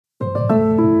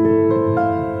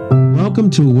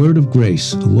Welcome to A Word of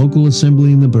Grace, a local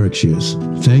assembly in the Berkshires.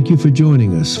 Thank you for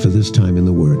joining us for this time in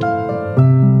the Word.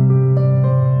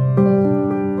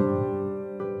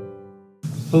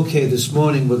 Okay, this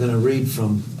morning we're going to read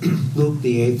from Luke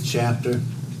the 8th chapter.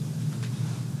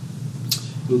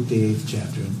 Luke the 8th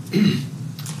chapter.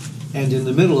 And in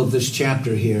the middle of this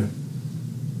chapter here,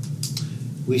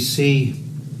 we see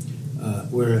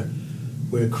where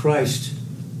Christ,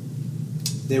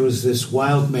 there was this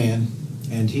wild man,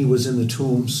 and he was in the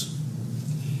tombs,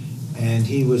 and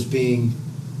he was being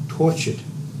tortured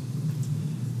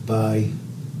by,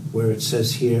 where it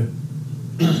says here,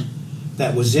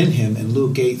 that was in him in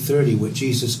Luke 8:30, what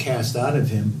Jesus cast out of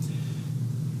him.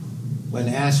 When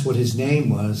asked what his name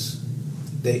was,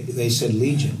 they said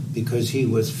Legion, because he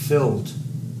was filled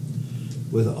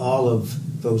with all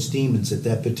of those demons at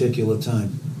that particular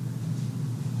time.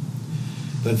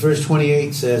 But verse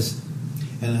 28 says,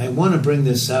 and I want to bring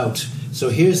this out. So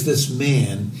here's this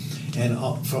man, and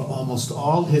for almost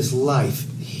all his life,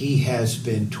 he has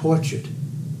been tortured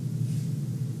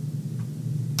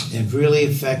and really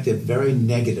affected very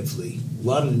negatively. A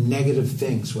lot of negative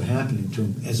things were happening to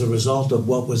him as a result of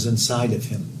what was inside of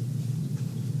him.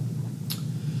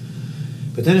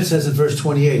 But then it says in verse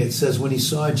 28, it says, when he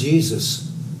saw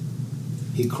Jesus,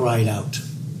 he cried out.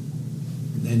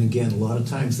 And again, a lot of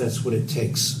times that's what it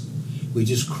takes. We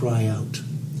just cry out,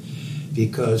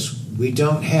 because we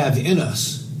don't have in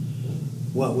us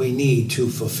what we need to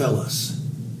fulfill us.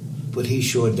 But he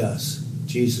sure does.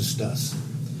 Jesus does.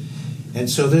 And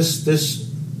so this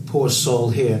poor soul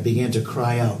here began to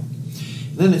cry out.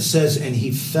 And then it says, and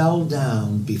he fell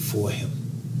down before him.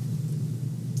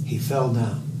 He fell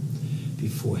down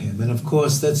before him. And of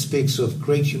course, that speaks of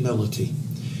great humility,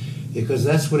 because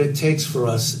that's what it takes for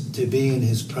us to be in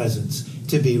his presence,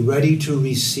 to be ready to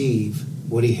receive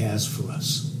what he has for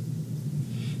us.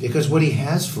 Because what he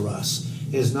has for us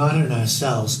is not in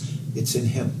ourselves, it's in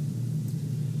him.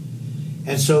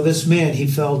 And so this man, he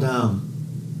fell down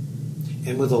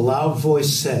and with a loud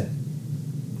voice said,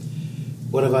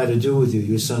 what have I to do with you,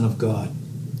 you Son of God?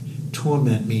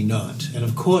 Torment me not. And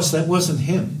of course, that wasn't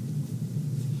him,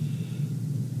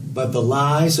 but the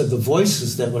lies of the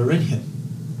voices that were in him.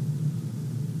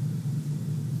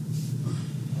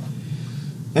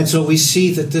 And so we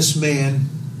see that this man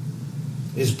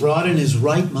is brought in his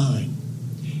right mind.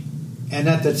 And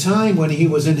at the time when he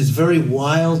was in his very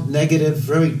wild, negative,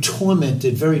 very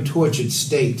tormented, very tortured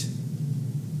state,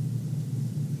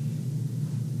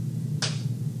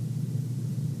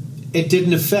 it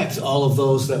didn't affect all of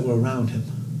those that were around him.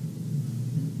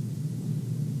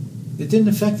 It didn't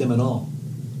affect them at all.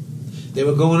 They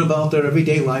were going about their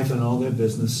everyday life and all their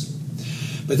business.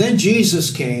 But then Jesus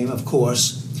came, of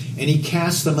course, and he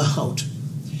cast them out.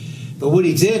 But what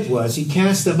he did was he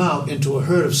cast them out into a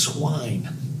herd of swine.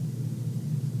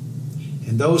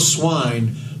 And those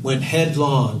swine went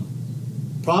headlong.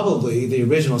 Probably, the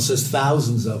original says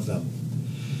thousands of them.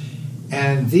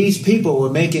 And these people were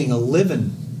making a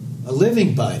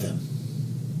living by them.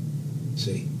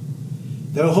 See?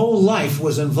 Their whole life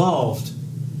was involved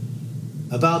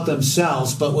about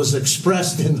themselves, but was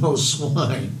expressed in those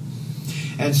swine.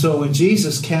 And so when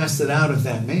Jesus cast it out of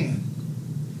that man,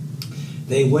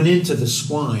 they went into the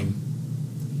swine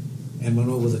and went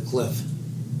over the cliff.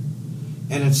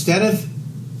 And instead of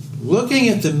looking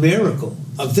at the miracle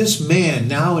of this man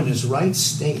now in his right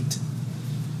state,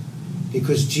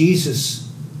 because Jesus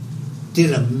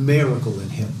did a miracle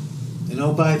in him. And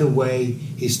oh, by the way,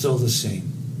 he's still the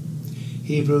same.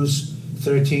 Hebrews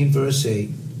 13, verse 8,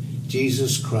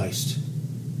 Jesus Christ.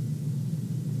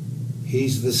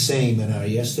 He's the same in our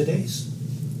yesterdays.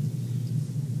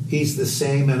 He's the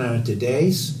same in our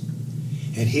todays.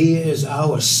 And he is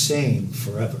our same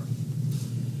forever.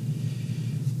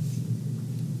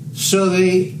 So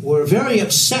they were very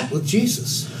upset with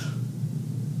Jesus.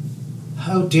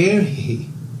 How dare he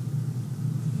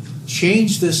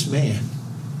change this man?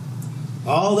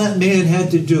 All that man had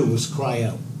to do was cry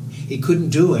out. He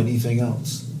couldn't do anything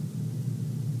else.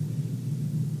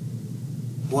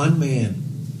 One man.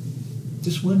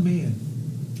 Just one man.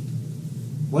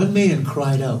 One man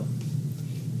cried out.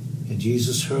 And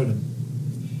Jesus heard him.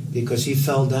 Because he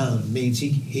fell down. It means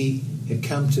he had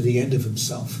come to the end of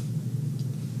himself.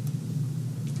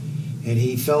 And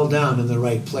he fell down in the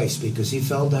right place. Because he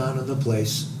fell down in the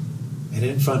place and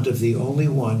in front of the only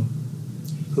one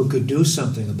who could do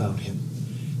something about him.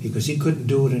 Because he couldn't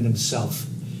do it in himself.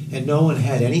 And no one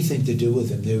had anything to do with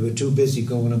him. They were too busy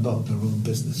going about their own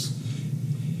business.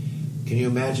 Can you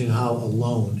imagine how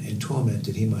alone and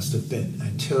tormented he must have been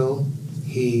until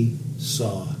he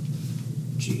saw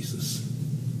Jesus?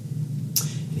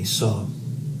 And he saw him,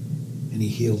 and he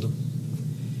healed him.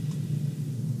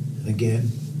 And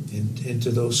again,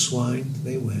 into those swine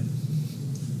they went,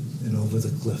 and over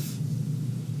the cliff.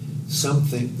 Some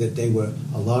think that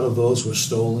a lot of those were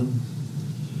stolen,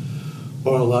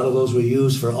 or a lot of those were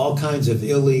used for all kinds of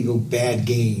illegal bad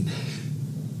gain.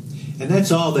 And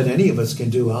that's all that any of us can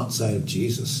do outside of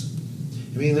Jesus.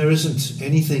 I mean, there isn't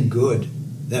anything good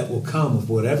that will come of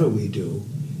whatever we do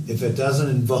if it doesn't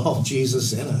involve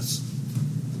Jesus in us.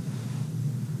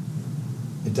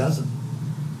 It doesn't.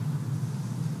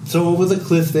 So over the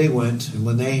cliff they went, and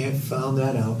when they had found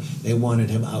that out, they wanted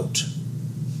him out.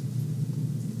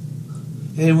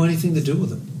 They didn't want anything to do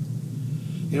with him.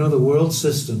 You know, the world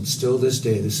system, still this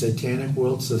day, the satanic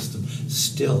world system,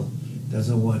 still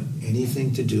doesn't want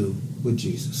anything to do with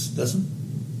Jesus.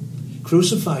 Doesn't?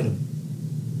 Crucified him.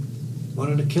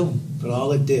 Wanted to kill him. But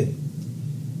all it did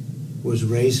was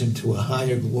raise him to a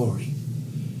higher glory.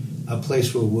 A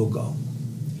place where we'll go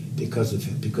because of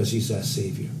him. Because he's our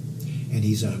Savior. And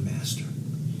he's our Master.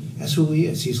 That's who he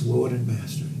is. He's Lord and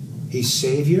Master. He's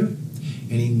Savior,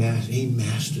 and he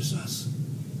masters us.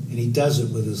 And he does it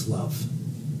with his love.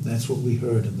 That's what we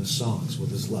heard in the songs,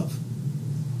 with his love.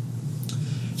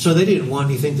 So they didn't want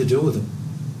anything to do with him.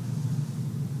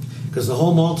 Because the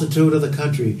whole multitude of the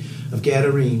country of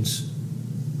Gadarenes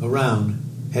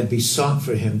around had besought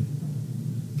him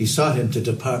to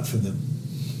depart from them.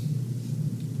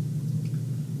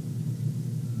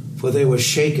 For they were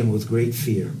shaken with great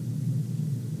fear.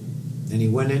 And he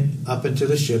went up into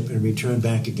the ship and returned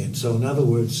back again. So in other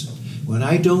words, when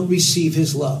I don't receive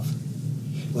his love,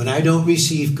 when I don't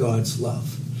receive God's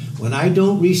love, when I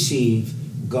don't receive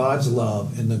God's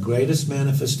love in the greatest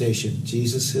manifestation,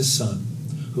 Jesus, his Son,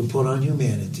 who put on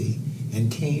humanity and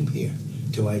came here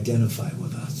to identify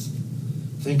with us.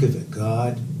 Think of it.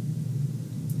 God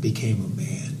became a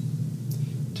man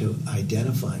to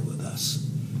identify with us,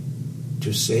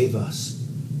 to save us,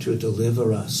 to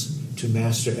deliver us, to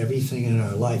master everything in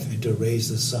our life, and to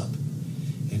raise us up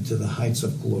into the heights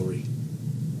of glory.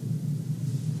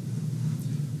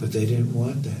 But they didn't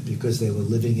want that because they were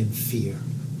living in fear.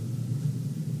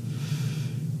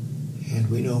 And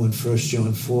we know in 1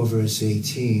 John 4, verse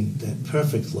 18, that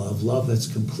perfect love, love that's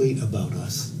complete about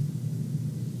us,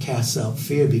 casts out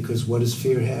fear, because what does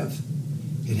fear have?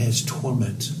 It has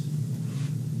torment.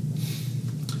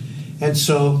 And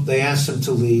so they asked him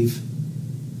to leave.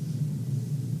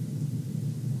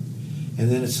 And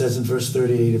then it says in verse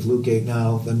 38 of Luke 8,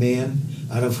 now the man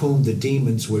out of whom the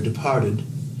demons were departed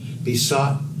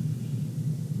besought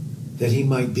that he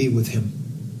might be with him.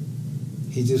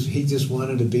 He just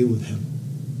wanted to be with him.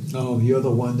 Oh, you're the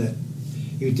one that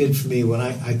you did for me when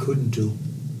I couldn't do.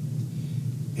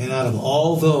 And out of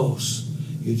all those,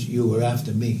 you were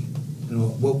after me. You know,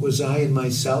 what was I in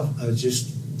myself? I was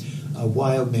just a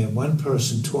wild man, one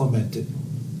person tormented.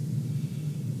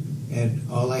 And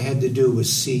all I had to do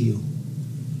was see you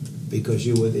because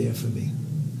you were there for me.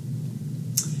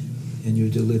 And you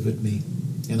delivered me.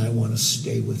 And I want to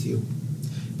stay with you.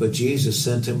 But Jesus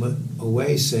sent him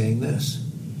away saying this,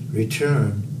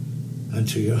 return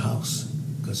unto your house,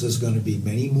 because there's going to be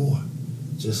many more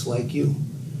just like you.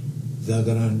 They're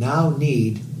going to now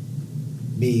need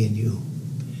me and you,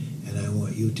 and I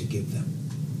want you to give them.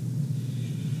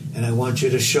 And I want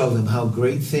you to show them how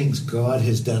great things God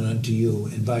has done unto you,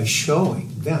 and by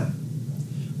showing them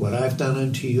what I've done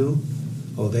unto you,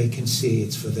 oh, they can see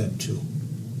it's for them too.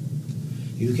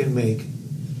 You can make,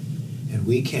 and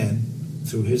we can,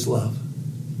 through his love,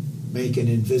 make an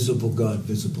invisible God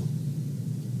visible.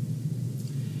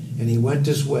 And he went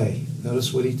his way.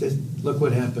 Notice what he did. Look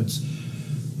what happens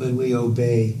when we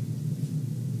obey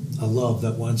a love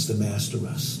that wants to master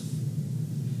us.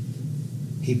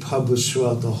 He published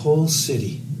throughout the whole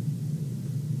city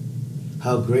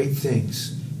how great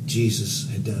things Jesus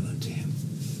had done unto him.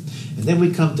 And then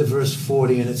we come to verse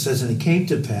 40, and it says, and it came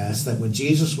to pass that when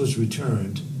Jesus was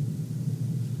returned,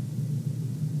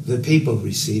 the people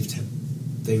received him.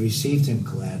 They received him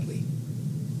gladly,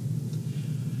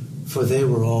 for they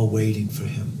were all waiting for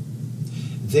him.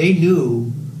 They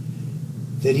knew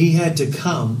that he had to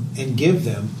come and give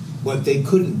them what they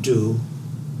couldn't do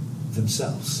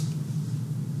themselves.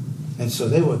 And so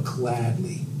they were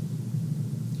gladly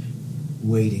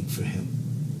waiting for him.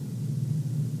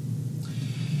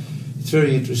 It's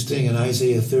very interesting in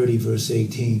Isaiah 30, verse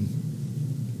 18.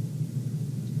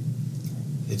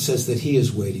 It says that he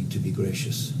is waiting to be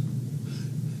gracious.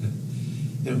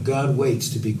 You know, God waits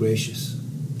to be gracious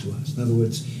to us. In other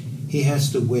words, he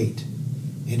has to wait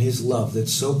in his love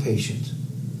that's so patient.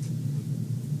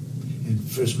 In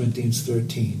 1 Corinthians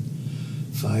 13,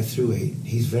 5 through 8,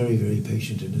 he's very, very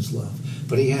patient in his love.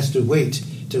 But he has to wait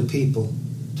till people,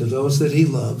 to those that he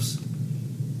loves,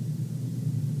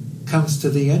 comes to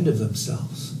the end of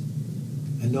themselves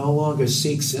and no longer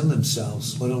seeks in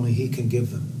themselves what only he can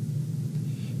give them.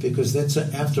 Because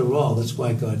after all, that's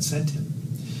why God sent him.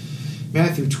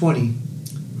 Matthew 20,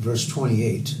 verse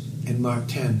 28, and Mark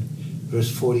 10,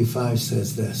 verse 45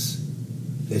 says this,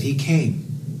 that he came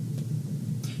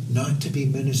not to be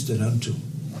ministered unto,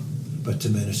 but to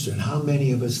minister. And how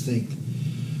many of us think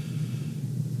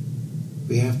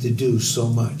we have to do so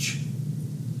much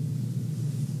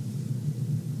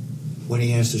when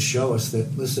he has to show us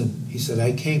that, listen, he said,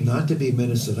 I came not to be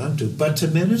ministered unto, but to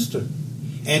minister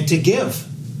and to give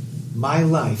my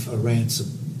life a ransom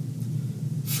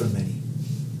for many.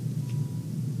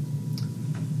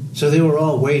 So they were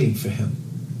all waiting for him.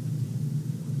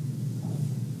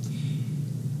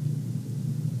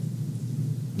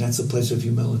 That's a place of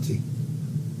humility.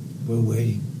 We're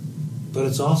waiting. But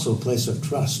it's also a place of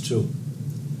trust, too.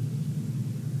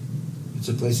 It's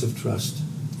a place of trust.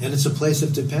 And it's a place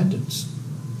of dependence.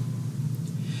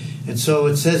 And so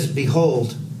it says,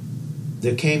 behold,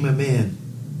 there came a man,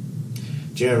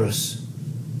 Jairus.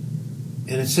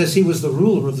 And it says he was the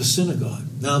ruler of the synagogue.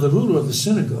 Now, the ruler of the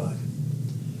synagogue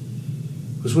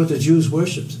was what the Jews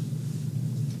worshipped.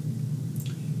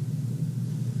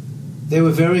 They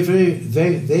were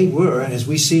they were, and as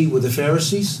we see with the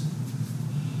Pharisees,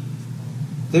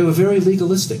 they were very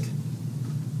legalistic.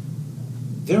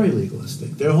 Very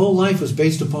legalistic. Their whole life was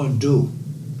based upon do.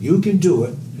 You can do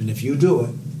it, and if you do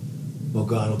it, well,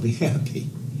 God will be happy.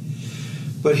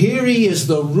 But here he is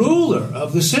the ruler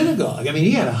of the synagogue. I mean,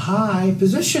 he had a high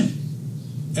position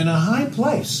in a high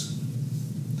place.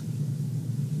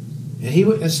 And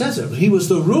it says it, he was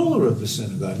the ruler of the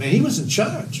synagogue. Man, he was in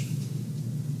charge.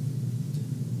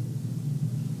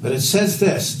 But it says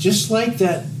this, just like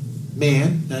that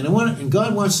man, and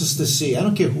God wants us to see, I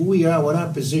don't care who we are, what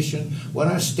our position, what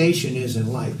our station is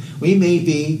in life. We may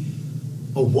be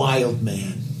a wild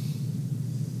man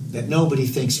that nobody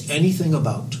thinks anything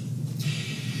about.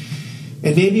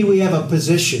 And maybe we have a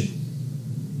position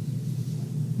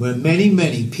where many,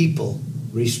 many people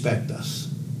respect us.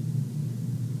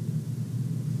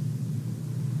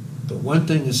 But one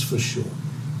thing is for sure.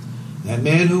 That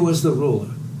man who was the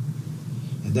ruler,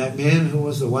 and that man who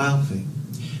was the wild thing,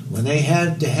 when they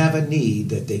had to have a need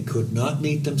that they could not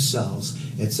meet themselves,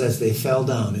 it says they fell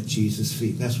down at Jesus'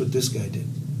 feet. And that's what this guy did.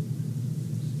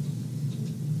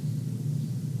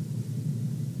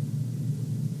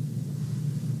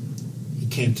 He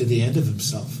came to the end of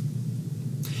himself.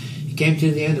 He came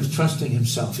to the end of trusting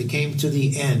himself. He came to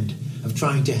the end of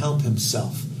trying to help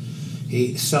himself.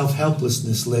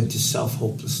 Self-helplessness led to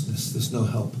self-hopelessness. There's no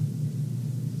help.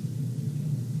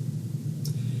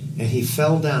 And he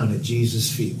fell down at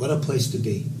Jesus' feet. What a place to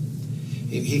be.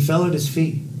 He fell at his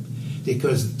feet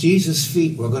because Jesus'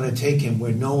 feet were going to take him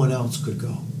where no one else could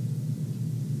go.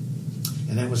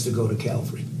 And that was to go to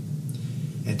Calvary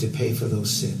and to pay for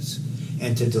those sins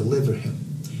and to deliver him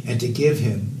and to give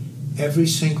him every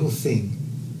single thing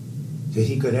that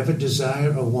he could ever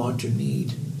desire or want or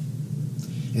need.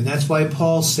 And that's why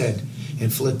Paul said in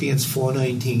Philippians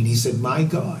 4:19, he said, my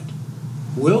God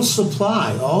will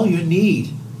supply all your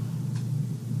need.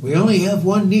 We only have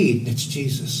one need, and it's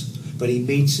Jesus. But he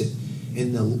meets it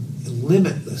in the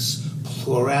limitless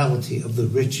plurality of the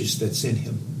riches that's in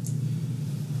him.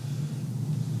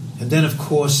 And then, of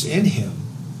course, in him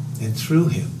and through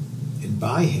him and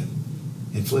by him,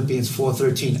 in Philippians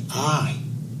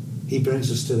 4:13, he brings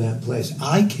us to that place.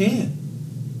 I can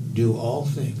do all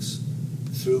things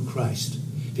through Christ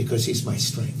because he's my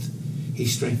strength. He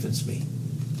strengthens me.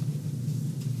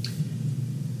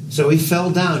 So he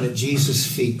fell down at Jesus'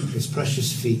 feet, his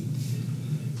precious feet.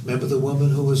 Remember the woman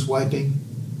who was wiping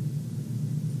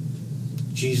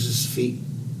Jesus' feet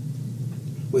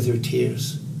with her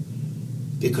tears?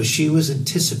 Because she was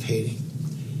anticipating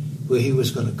where he was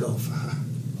going to go for her.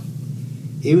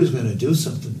 He was going to do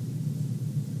something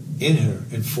in her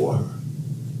and for her,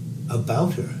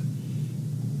 about her,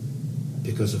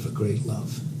 because of a great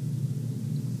love.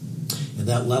 And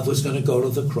that love was going to go to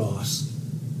the cross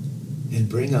and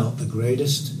bring out the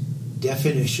greatest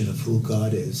definition of who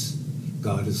God is.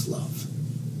 God is love.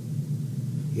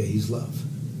 Yeah, he's love.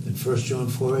 In 1 John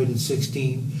 4:8 and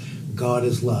 16, God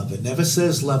is love. It never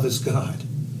says love is God.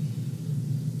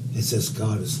 It says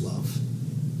God is love.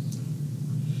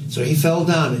 So he fell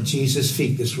down at Jesus'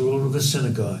 feet, this ruler of the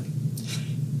synagogue,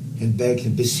 and begged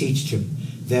and beseeched him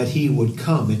that he would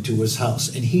come into his house.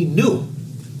 And he knew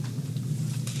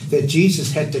that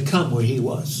Jesus had to come where he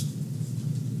was.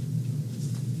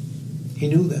 He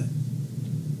knew that.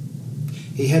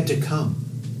 He had to come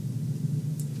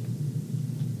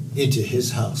into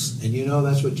his house. And you know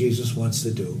that's what Jesus wants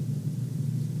to do.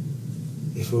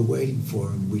 if we're waiting for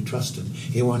him, we trust him.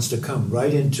 He wants to come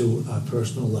right into our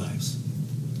personal lives,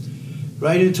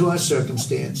 right into our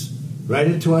circumstance, right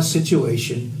into our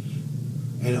situation,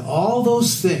 and all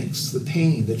those things, the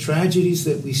pain, the tragedies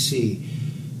that we see,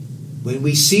 when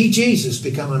we see Jesus,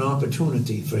 become an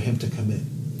opportunity for him to come in.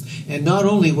 And not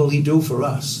only will he do for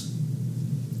us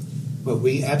what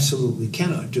we absolutely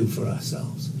cannot do for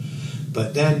ourselves,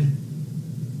 but then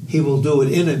he will do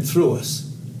it in and through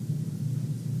us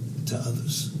to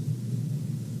others.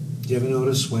 Do you ever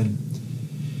notice when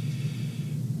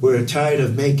we're tired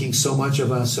of making so much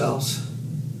of ourselves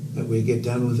that we get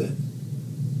done with it?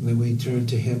 When we turn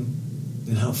to him,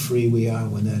 and how free we are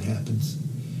when that happens.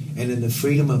 And in the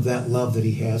freedom of that love that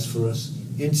he has for us,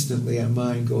 instantly our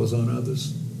mind goes on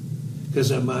others.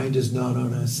 Because our mind is not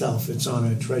on ourselves, it's on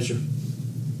our treasure.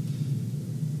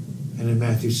 And in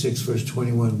Matthew 6, verse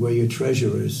 21, where your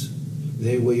treasure is,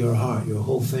 there will your heart, your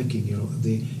whole thinking,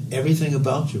 everything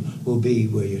about you will be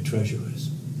where your treasure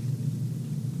is.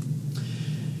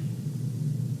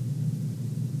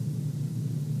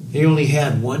 He only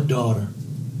had one daughter.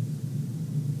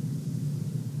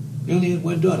 He only had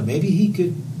one daughter. Maybe he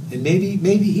could, and maybe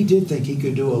he did think he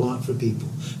could do a lot for people.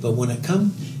 But when it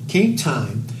came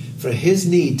time for his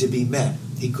need to be met,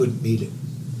 he couldn't meet it.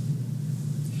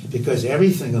 Because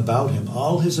everything about him,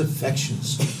 all his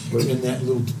affections were in that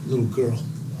little girl.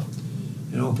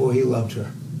 And oh boy, he loved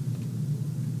her.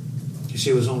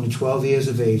 She was only 12 years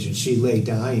of age and she lay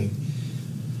dying.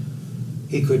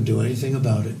 He couldn't do anything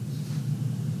about it.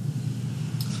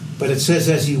 But it says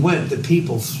as he went, the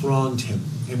people thronged him.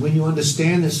 And when you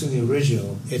understand this in the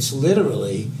original, it's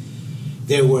literally,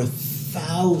 there were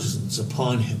thousands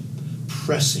upon him,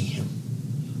 pressing him,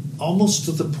 almost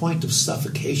to the point of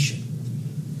suffocation.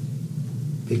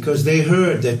 Because they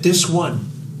heard that this one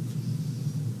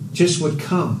just would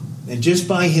come, and just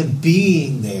by him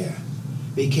being there,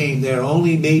 became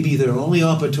maybe their only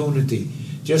opportunity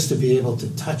just to be able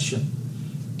to touch him,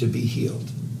 to be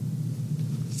healed.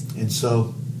 And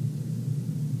so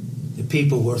the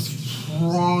people were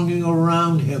thronging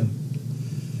around him,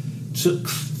 took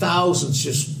thousands,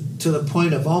 just to the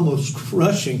point of almost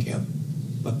crushing him.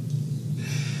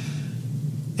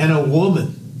 And a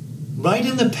woman, right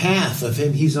in the path of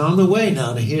him, he's on the way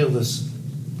now to heal this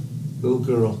little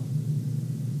girl,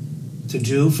 to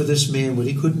do for this man what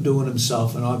he couldn't do in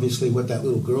himself, and obviously what that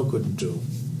little girl couldn't do.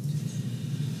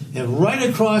 And right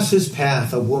across his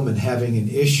path, a woman having an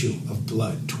issue of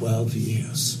blood, 12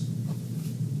 years.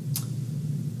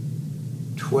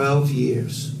 12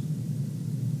 years.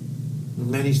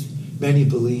 Many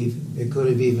believe it could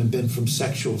have even been from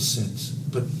sexual sins.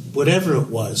 But whatever it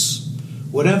was,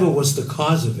 whatever was the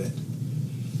cause of it,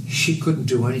 she couldn't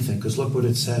do anything, because look what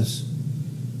it says.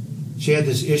 She had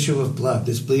this issue of blood,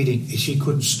 this bleeding. She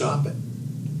couldn't stop it.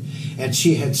 And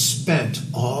she had spent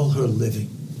all her living.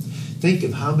 Think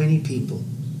of how many people,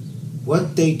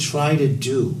 what they try to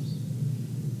do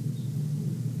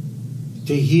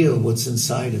to heal what's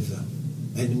inside of them,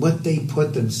 and what they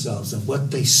put themselves and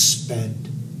what they spend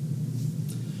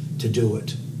to do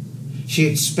it. She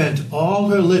had spent all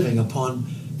her living upon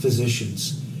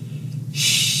physicians.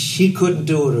 She couldn't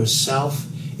do it herself.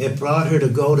 It brought her to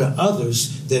go to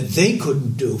others that they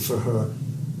couldn't do for her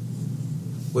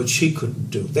what she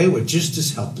couldn't do. They were just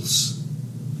as helpless.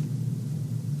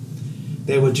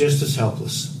 They were just as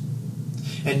helpless.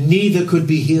 And neither could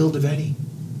be healed of any.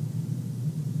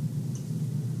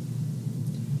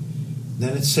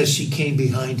 Then it says she came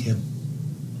behind him.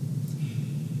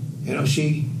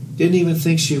 She didn't even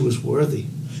think she was worthy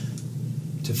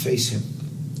to face him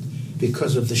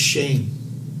because of the shame.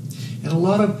 And a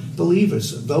lot of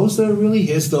believers, those that are really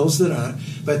his, those that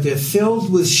aren't, but they're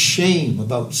filled with shame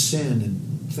about sin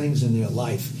and things in their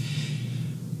life.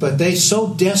 But they're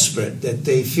so desperate that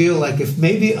they feel like if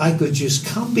maybe I could just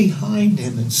come behind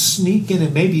him and sneak in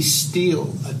and maybe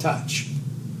steal a touch.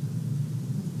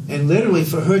 And literally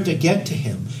for her to get to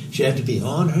him, she had to be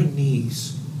on her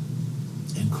knees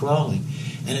and crawling.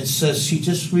 And it says she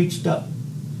just reached up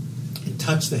and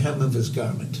touched the hem of his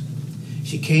garment.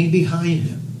 She came behind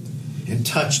him and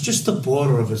touched just the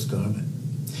border of his garment.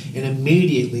 And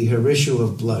immediately her issue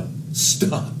of blood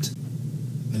stopped.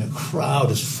 And a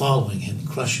crowd is following him,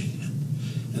 crushing him.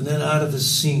 And then out of the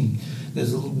scene,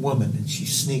 there's a little woman, and she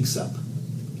sneaks up.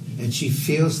 And she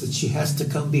feels that she has to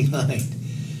come behind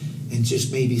and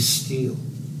just maybe steal.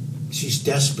 She's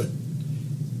desperate.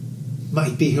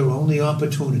 Might be her only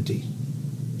opportunity.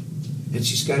 And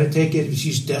she's got to take it.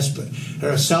 She's desperate.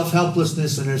 Her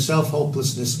self-helplessness and her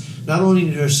self-hopelessness, not only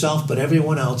in herself but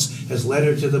everyone else, has led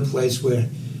her to the place where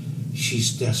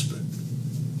she's desperate.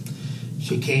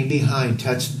 She came behind,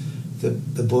 touched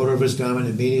the border of his garment.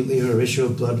 Immediately her issue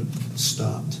of blood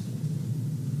stopped.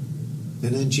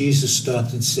 And then Jesus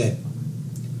stopped and said,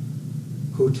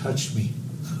 "Who touched me?"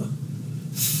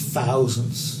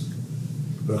 Thousands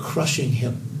were crushing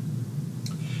him.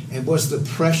 And was the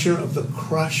pressure of the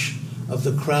crush of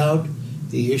the crowd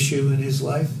the issue in his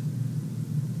life?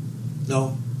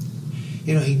 No.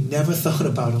 He never thought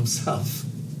about himself.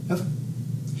 Ever.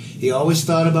 He always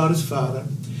thought about his Father,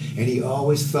 and he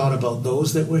always thought about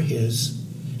those that were his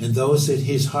and those that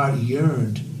his heart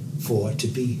yearned for to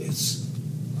be his.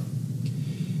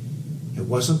 It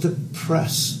wasn't the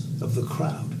press of the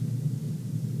crowd,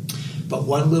 but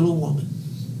one little woman,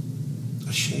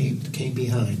 ashamed, came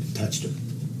behind and touched him.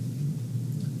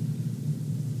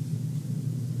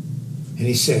 And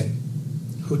he said,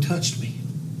 "Who touched me?"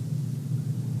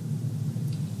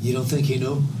 You don't think he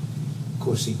knew? Of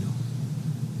course he knew.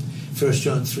 1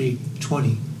 John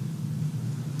 3:20,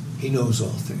 he knows all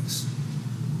things,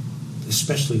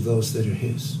 especially those that are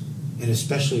his, and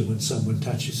especially when someone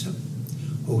touches him.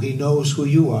 Oh, he knows who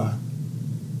you are,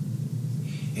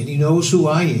 and he knows who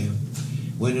I am,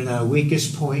 when in our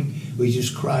weakest point, we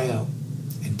just cry out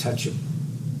and touch him.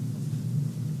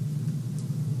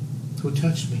 Who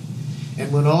touched me?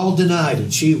 And when all denied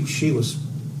it, she was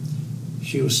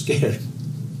scared.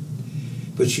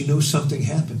 But she knew something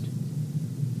happened.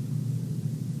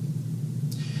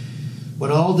 When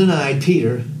all denied,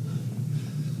 Peter,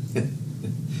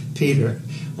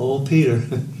 old Peter,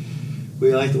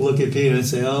 we like to look at Peter and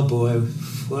say, "Oh boy,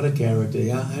 what a character."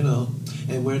 Yeah, I know.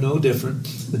 And we're no different.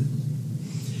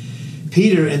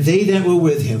 Peter and they that were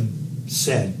with him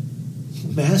said,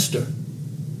 "Master,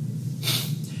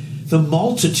 the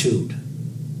multitude,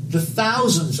 the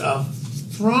thousands are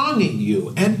thronging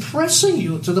you and pressing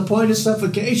you to the point of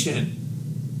suffocation.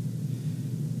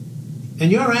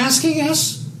 And you're asking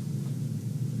us,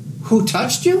 who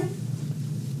touched you?"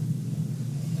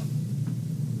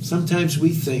 Sometimes we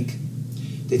think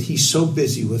that he's so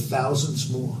busy with thousands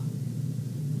more.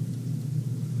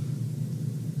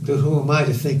 But who am I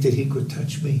to think that he could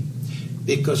touch me?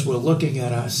 Because we're looking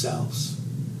at ourselves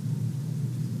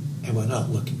and we're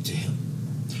not looking to him.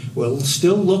 We're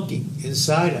still looking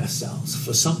inside ourselves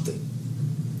for something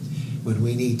when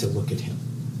we need to look at him.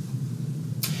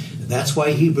 And that's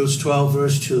why Hebrews 12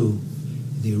 verse 2,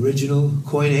 the original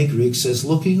Koine Greek, says,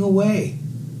 "Looking away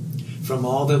from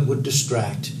all that would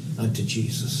distract unto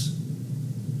Jesus."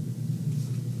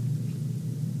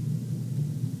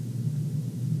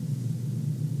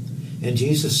 And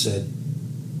Jesus said,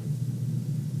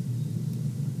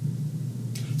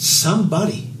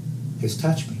 "Somebody has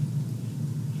touched me.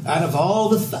 Out of all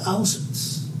the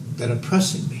thousands that are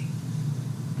pressing me,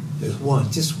 there's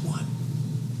one, just one.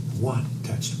 One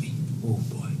touched me. Oh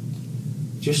boy.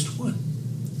 Just one.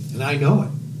 And I know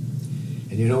it.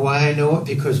 And you know why I know it?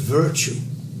 Because virtue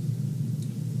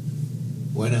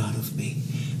went out of me.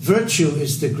 Virtue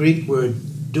is the Greek word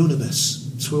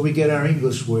dunamis. It's where we get our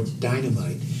English word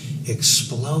dynamite.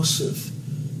 Explosive,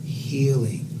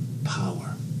 healing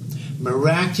power.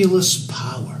 Miraculous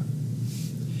power.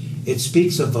 It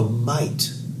speaks of a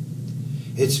might.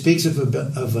 It speaks of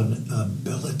an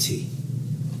ability.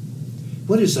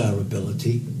 What is our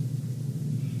ability?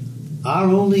 Our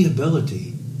only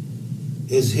ability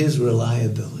is his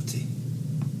reliability.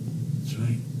 That's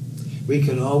right. We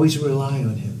can always rely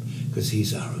on him because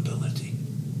he's our ability.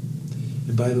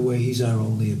 And by the way, he's our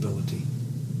only ability.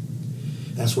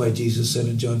 That's why Jesus said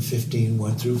in John 15,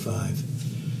 1 through 5,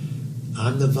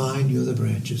 "I'm the vine, you're the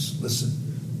branches." Listen.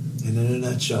 And in a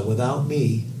nutshell, without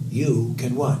me, you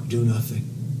can what? Do nothing.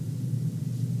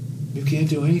 You can't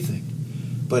do anything.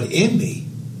 But in me,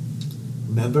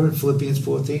 remember in Philippians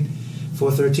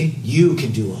 4:13, you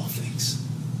can do all things.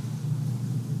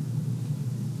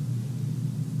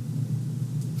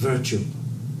 Virtue.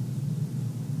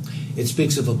 It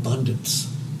speaks of abundance.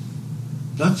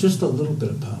 Not just a little bit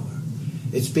of power.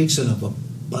 It speaks of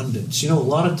abundance. A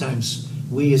lot of times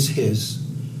we as his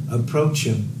approach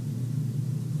him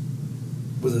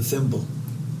with a thimble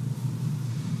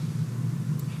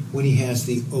when he has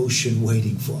the ocean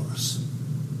waiting for us.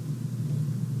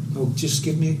 Oh, just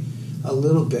give me a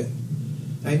little bit.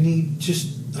 I need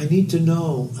to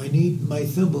know. My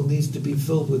thimble needs to be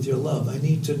filled with your love. I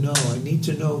need to know. I need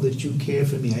to know that you care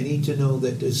for me. I need to know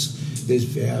that there's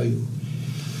value.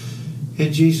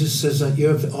 And Jesus says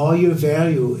that all your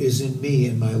value is in me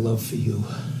and my love for you.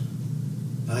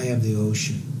 I am the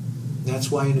ocean.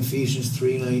 That's why in Ephesians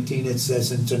 3:19 it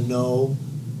says, "And to know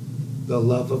the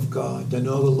love of God," to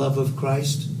know the love of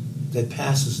Christ that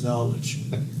passes knowledge.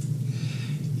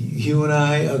 You and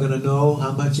I are going to know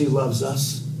how much he loves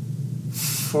us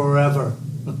forever.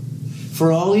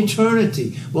 for all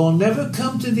eternity. We'll never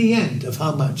come to the end of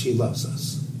how much he loves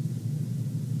us.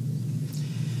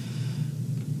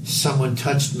 Someone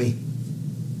touched me.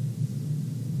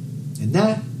 And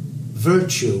that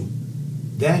virtue,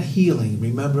 that healing,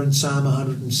 remember in Psalm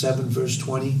 107, verse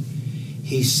 20,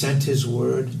 he sent his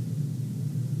word.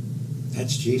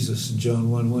 That's Jesus in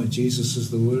John 1:1. Jesus is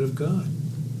the word of God.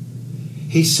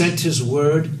 He sent his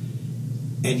word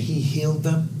and he healed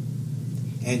them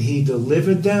and he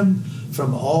delivered them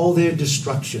from all their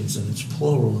destructions. And it's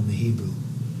plural in the Hebrew.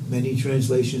 Many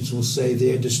translations will say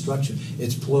their destruction.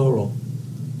 It's plural.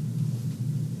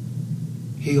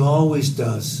 He always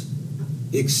does,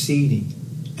 exceeding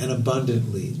and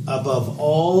abundantly, above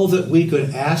all that we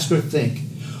could ask or think,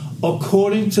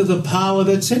 according to the power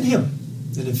that's in him,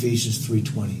 in Ephesians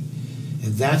 3:20.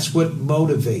 And that's what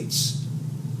motivates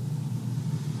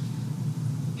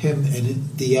him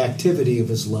and the activity of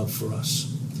his love for us.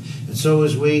 And so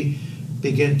as we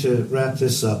begin to wrap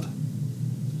this up,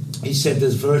 he said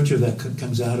there's virtue that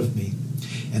comes out of me.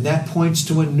 And that points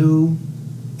to a new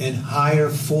and higher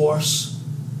force.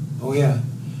 Oh yeah,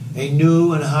 a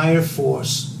new and higher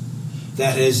force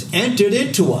that has entered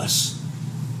into us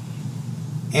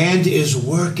and is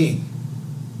working.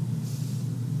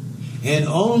 And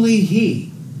only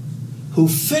he who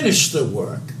finished the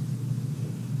work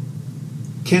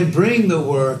can bring the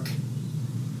work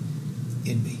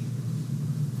in me.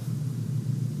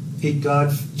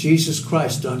 God, Jesus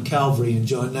Christ on Calvary in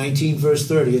John 19 verse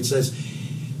 30, it says,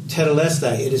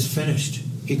 Tetelestai, it is finished.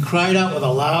 He cried out with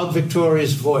a loud,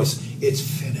 victorious voice, it's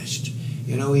finished.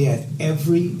 You know, he had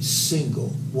every single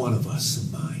one of us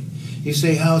in mind. You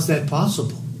say, how is that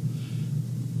possible?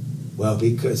 Well,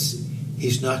 because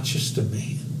he's not just a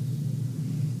man.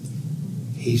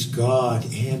 He's God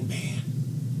and man.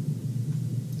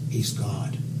 He's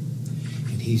God.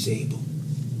 And he's able.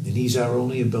 And he's our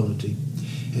only ability.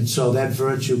 And so that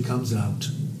virtue comes out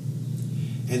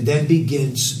and then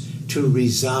begins to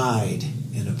reside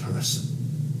in a person.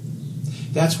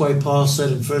 That's why Paul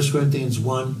said in 1 Corinthians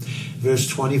 1, verse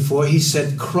 24, he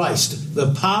said, Christ,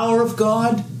 the power of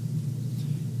God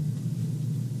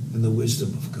and the wisdom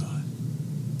of God.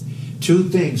 Two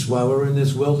things while we're in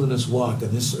this wilderness walk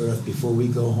on this earth before we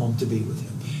go home to be with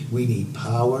him. We need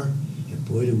power, and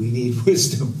boy, do we need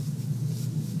wisdom.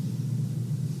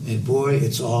 And boy,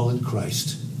 it's all in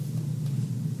Christ.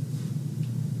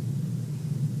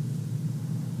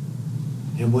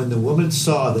 And when the woman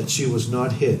saw that she was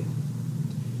not hid,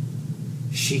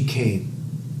 she came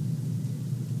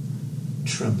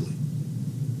trembling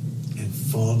and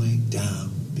falling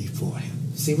down before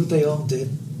him. See what they all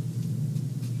did?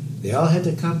 They all had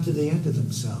to come to the end of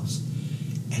themselves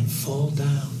and fall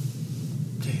down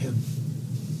to him.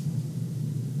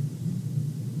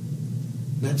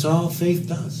 That's all faith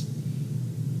does.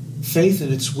 Faith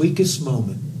in its weakest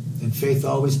moment, and faith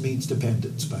always means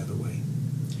dependence, by the way.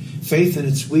 Faith in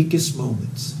its weakest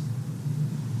moments,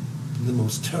 in the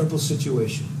most terrible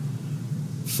situation,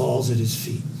 falls at his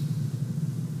feet.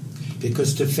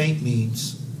 Because to faint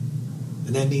means,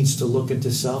 and that means to look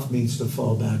into self, means to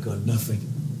fall back on nothing.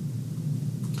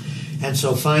 And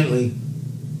so finally,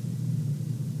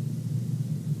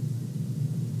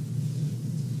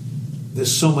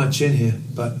 there's so much in here,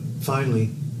 but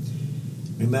finally,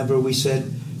 remember we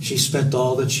said she spent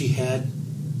all that she had?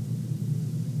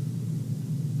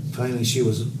 Finally, she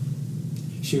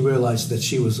realized that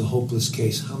she was a hopeless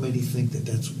case. How many think that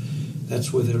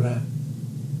that's where they're at?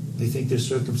 They think their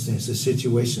circumstance, their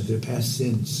situation, their past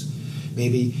sins.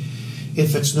 Maybe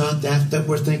if it's not that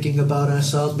we're thinking about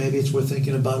ourselves, maybe it's we're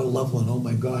thinking about a loved one. Oh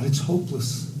my God, it's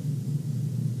hopeless.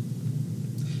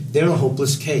 They're a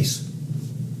hopeless case,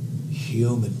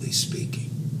 humanly speaking.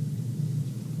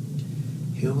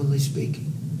 Humanly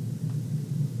speaking.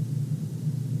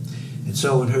 And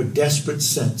so in her desperate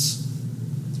sense,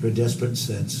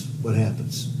 what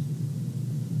happens?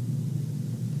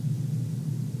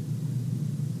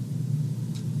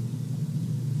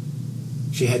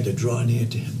 She had to draw near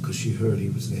to him because she heard he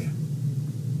was there.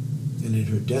 And in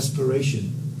her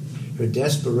desperation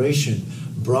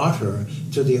brought her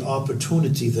to the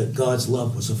opportunity that God's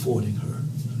love was affording her.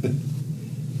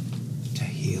 To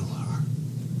heal her.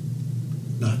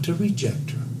 Not to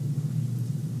reject her.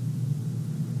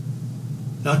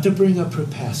 Not to bring up her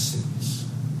past sins.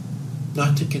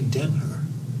 Not to condemn her.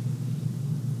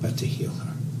 But to heal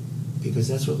her. Because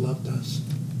that's what love does.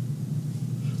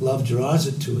 Love draws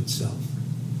it to itself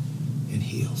and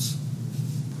heals.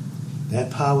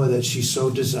 That power that she so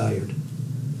desired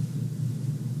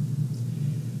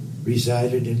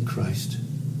resided in Christ.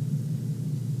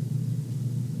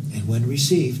 And when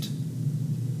received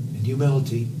in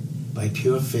humility, by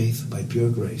pure faith, by pure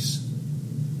grace,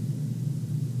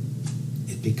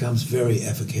 it becomes very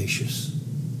efficacious.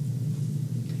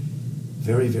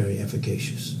 Very, very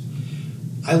efficacious.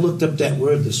 I looked up that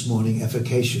word this morning,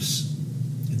 efficacious,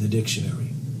 in the dictionary.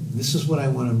 And this is what I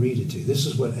want to read it to you. This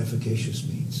is what efficacious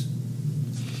means.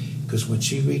 Because when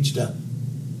she reached up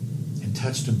and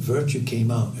touched him, virtue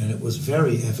came out, and it was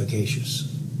very efficacious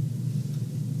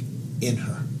in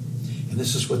her. And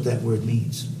this is what that word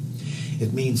means.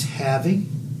 It means having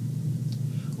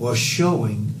or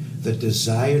showing the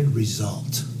desired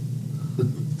result.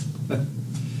 Are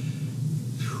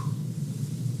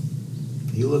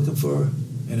you looking for,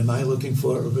 and am I looking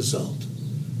for a result?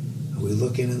 Are we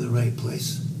looking in the right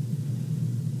place?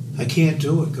 I can't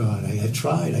do it, God. I've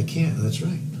tried. I can't. That's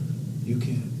right. You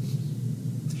can't.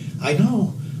 I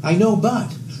know,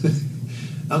 but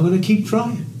I'm going to keep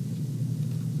trying.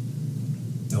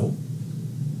 No.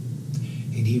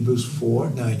 In Hebrews 4,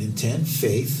 9, and 10,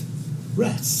 faith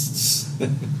rests.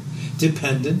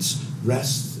 Dependence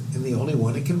rests in the only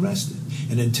one it can rest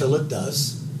in. And until it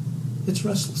does, it's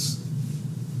restless.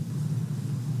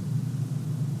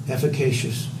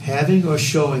 Efficacious, having or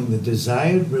showing the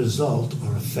desired result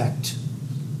or effect.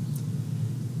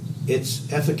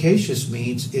 It's efficacious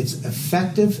means it's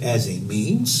effective as a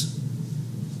means.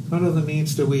 What other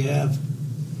means do we have?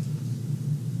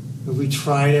 Have we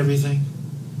tried everything?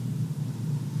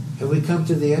 Have we come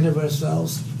to the end of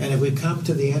ourselves? And have we come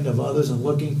to the end of others and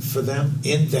looking for them,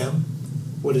 in them,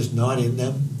 what is not in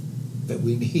them that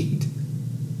we need?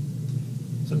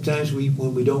 Sometimes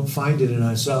when we don't find it in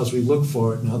ourselves, we look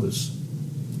for it in others.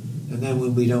 And then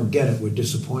when we don't get it, we're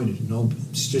disappointed. No,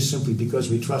 it's just simply because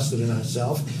we trusted in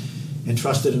ourselves and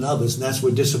trusted in others, and that's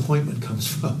where disappointment comes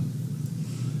from.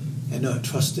 And not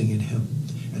trusting in Him,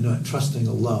 and not trusting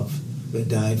a love that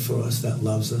died for us, that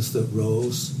loves us, that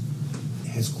rose,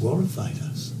 has glorified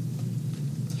us.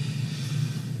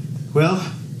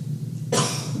 Well,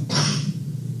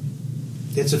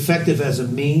 it's effective as a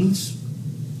means.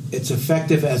 It's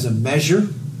effective as a measure.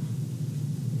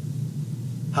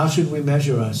 How should we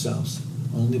measure ourselves?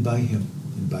 Only by Him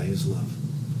and by His love.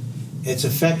 It's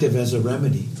effective as a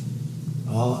remedy.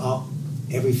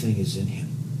 Everything is in Him.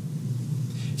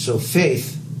 So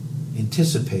faith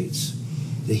anticipates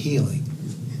the healing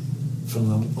from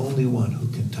the only one who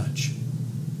can touch.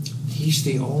 He's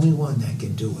the only one that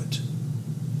can do it.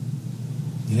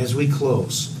 And as we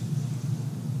close,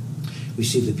 we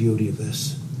see the beauty of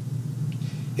this.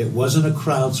 It wasn't a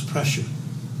crowd's pressure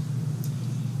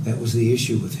that was the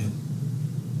issue with him.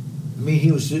 I mean,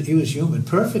 he was human,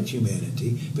 perfect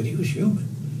humanity, but he was human.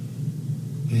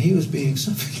 And he was being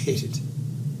suffocated.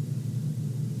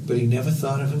 But he never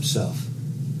thought of himself.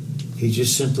 He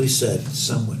just simply said,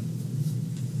 someone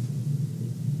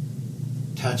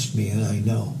touched me, and I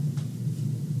know.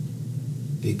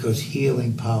 Because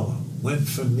healing power went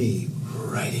from me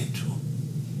right into him.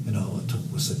 And all it took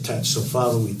was a touch. So,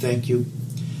 Father, we thank you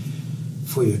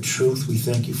for your truth. We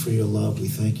thank you for your love. We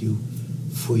thank you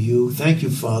for you. Thank you,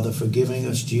 Father, for giving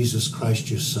us Jesus Christ,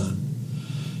 your Son.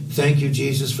 Thank you,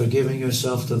 Jesus, for giving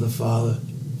yourself to the Father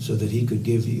so that he could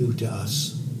give you to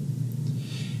us.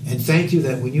 And thank you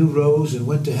that when you rose and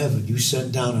went to heaven, you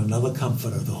sent down another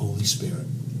comforter, the Holy Spirit.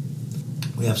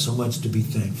 We have so much to be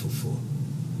thankful for.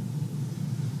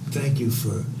 Thank you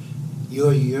for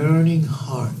your yearning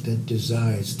heart that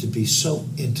desires to be so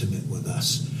intimate with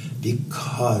us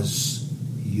because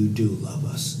you do love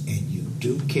us and you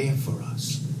do care for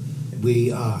us.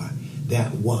 We are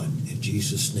that one in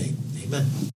Jesus' name. Amen.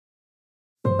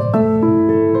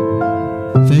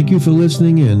 Thank you for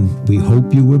listening in. We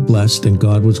hope you were blessed and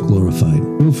God was glorified.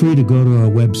 Feel free to go to our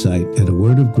website at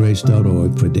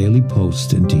awordofgrace.org for daily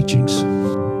posts and teachings.